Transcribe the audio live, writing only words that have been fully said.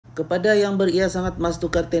Kepada yang beria sangat mas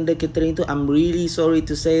tukar tender catering tu, I'm really sorry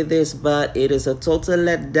to say this, but it is a total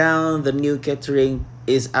letdown. The new catering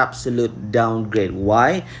is absolute downgrade.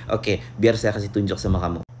 Why? Okay, biar saya kasih tunjuk sama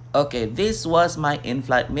kamu. Okay, this was my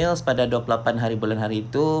in-flight meals pada 28 hari bulan hari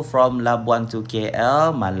itu from Labuan to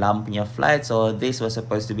KL, malam punya flight. So this was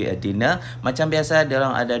supposed to be a dinner. Macam biasa,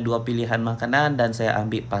 diorang ada dua pilihan makanan dan saya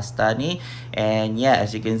ambil pasta ni. And yeah,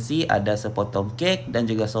 as you can see, ada sepotong cake dan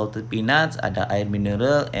juga salted peanuts, ada air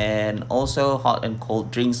mineral and also hot and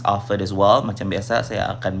cold drinks offered as well. Macam biasa,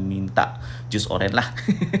 saya akan minta jus oren lah.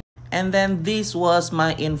 And then this was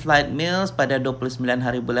my in-flight meals pada 29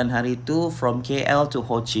 hari bulan hari itu from KL to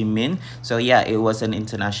Ho Chi Minh. So yeah, it was an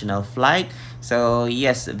international flight. So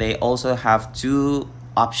yes, they also have two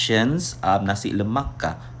options, nasi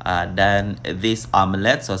lemak dan this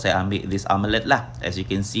omelette. So saya ambil this omelette lah. As you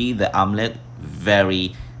can see, the omelette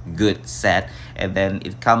very good set. And then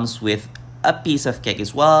it comes with a piece of cake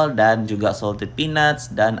as well, dan juga salted peanuts,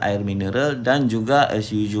 dan air mineral, dan juga as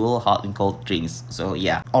usual hot and cold drinks. So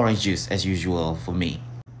yeah, orange juice as usual for me.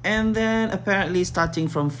 And then apparently starting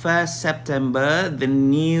from 1st September, the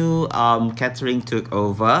new catering took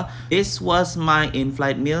over. This was my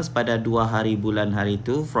in-flight meals pada 2 hari bulan hari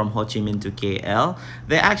itu from Ho Chi Minh to KL.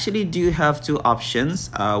 They actually do have two options,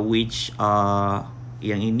 which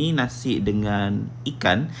yang ini nasi dengan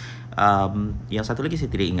ikan. Yang satu lagi saya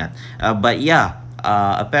tidak ingat. But yeah,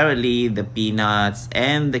 apparently the peanuts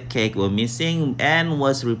and the cake were missing and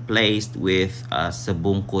was replaced with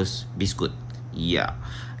sebungkus biskut. Yeah.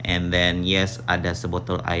 And then yes, ada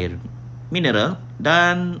sebotol air mineral.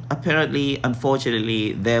 Dan apparently,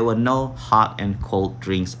 unfortunately, there were no hot and cold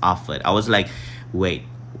drinks offered. I was like, wait,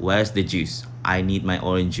 where's the juice? I need my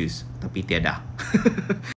orange juice. Tapi tiada.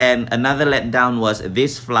 And another letdown was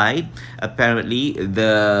this flight. Apparently,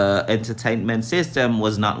 the entertainment system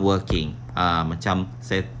was not working. Macam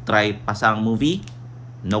saya try pasang movie.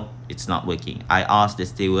 Nope, it's not working. I asked the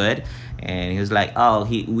steward and he was like, oh,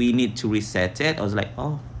 we need to reset it. I was like,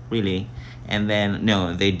 oh, really? And then,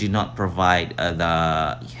 no, they do not provide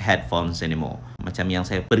the headphones anymore. Macam yang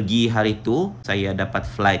saya pergi hari tu, saya dapat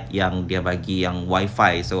flight yang dia bagi yang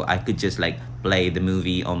wifi. So I could just like play the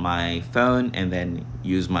movie on my phone and then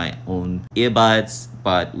use my own earbuds.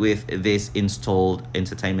 But with this installed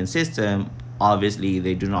entertainment system, obviously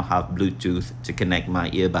they do not have Bluetooth to connect my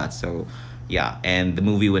earbuds. So yeah, and the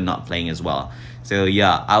movie were not playing as well. So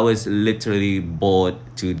yeah, I was literally bored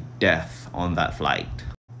to death on that flight.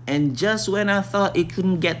 And just when I thought it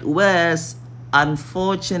couldn't get worse,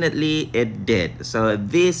 unfortunately it did. So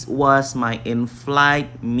this was my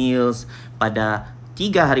in-flight meals pada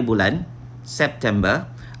 3 hari bulan September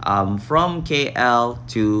from KL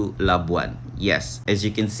to Labuan. Yes, as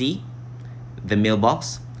you can see, the meal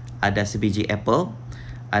box ada sebiji apple,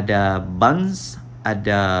 ada buns,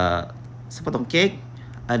 ada sepotong cake,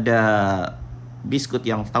 ada biskut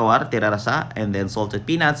yang tawar tiada rasa, and then salted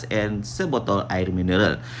peanuts and sebotol air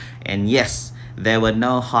mineral. And yes, there were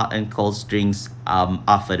no hot and cold drinks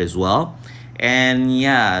offered as well. And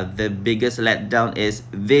yeah, the biggest letdown is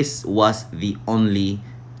this was the only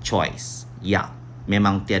choice. Yeah,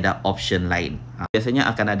 memang tiada option lain. Biasanya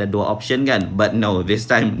akan ada 2 option kan, but no, this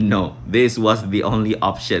time no, this was the only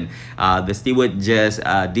option. The steward just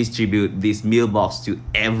distribute this meal box to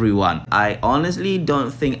everyone. I honestly don't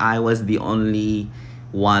think I was the only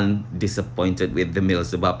one disappointed with the meal,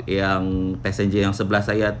 sebab yang passenger yang sebelah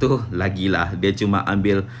saya tu lagilah, dia cuma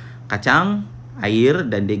ambil kacang, air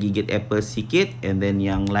dan dia gigit apple sikit, and then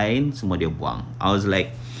yang lain semua dia buang. I was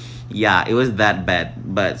like, yeah, it was that bad.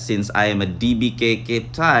 But since I am a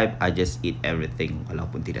DBKK type, I just eat everything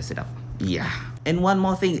walaupun tidak sedap. Yeah. And one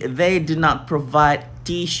more thing, they do not provide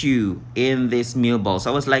tissue in this meal box.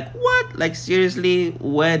 I was like, what? Like seriously,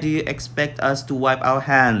 where do you expect us to wipe our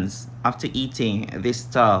hands after eating this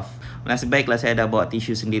stuff? Nasib baiklah saya dah bawa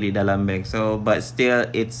tisu sendiri dalam bag. So, but still,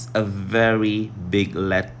 it's a very big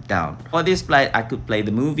letdown. For this flight, I could play the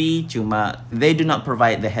movie. Cuma, they do not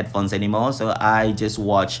provide the headphones anymore. So, I just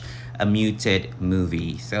watch a muted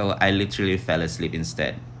movie. So, I literally fell asleep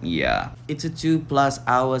instead. Yeah. It's a 2+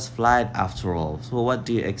 hours flight after all. So, what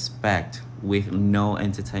do you expect with no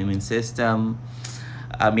entertainment system?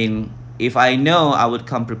 I mean, if I know, I would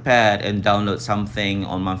come prepared and download something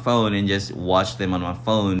on my phone and just watch them on my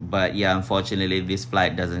phone. But yeah, unfortunately, this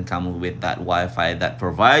flight doesn't come with that Wi-Fi that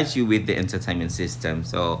provides you with the entertainment system.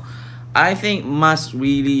 So I think must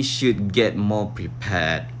really should get more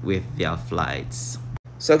prepared with their flights.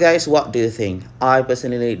 So guys, what do you think? I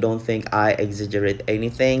personally don't think I exaggerate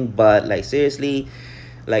anything, but like seriously,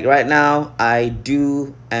 like right now, I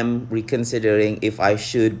do am reconsidering if I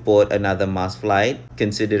should board another mass flight,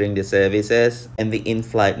 considering the services and the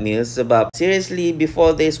in-flight meals. Sebab seriously,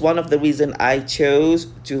 before this, one of the reason I chose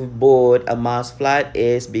to board a mass flight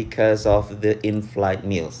is because of the in-flight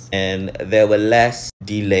meals. And there were less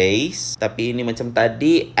delays. Tapi ini macam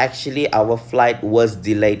tadi, actually our flight was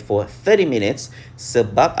delayed for 30 minutes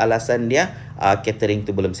sebab alasan dia catering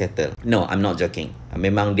tu belum settle. No, I'm not joking.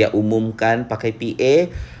 Memang dia umumkan pakai PA,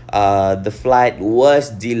 the flight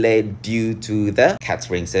was delayed due to the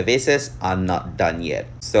catering services are not done yet.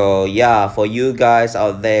 So yeah, for you guys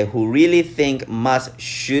out there who really think MAS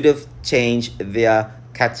should have changed their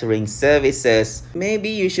catering services, maybe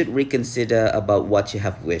you should reconsider about what you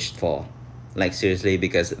have wished for. Like seriously,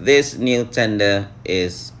 because this new tender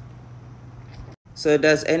is... So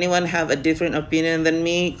does anyone have a different opinion than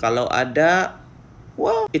me? Kalau ada,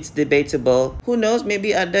 well, it's debatable. Who knows,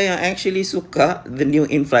 maybe ada yang actually suka the new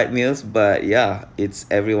in-flight meals. But yeah, it's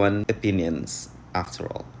everyone's opinions after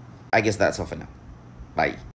all. I guess that's all for now. Bye.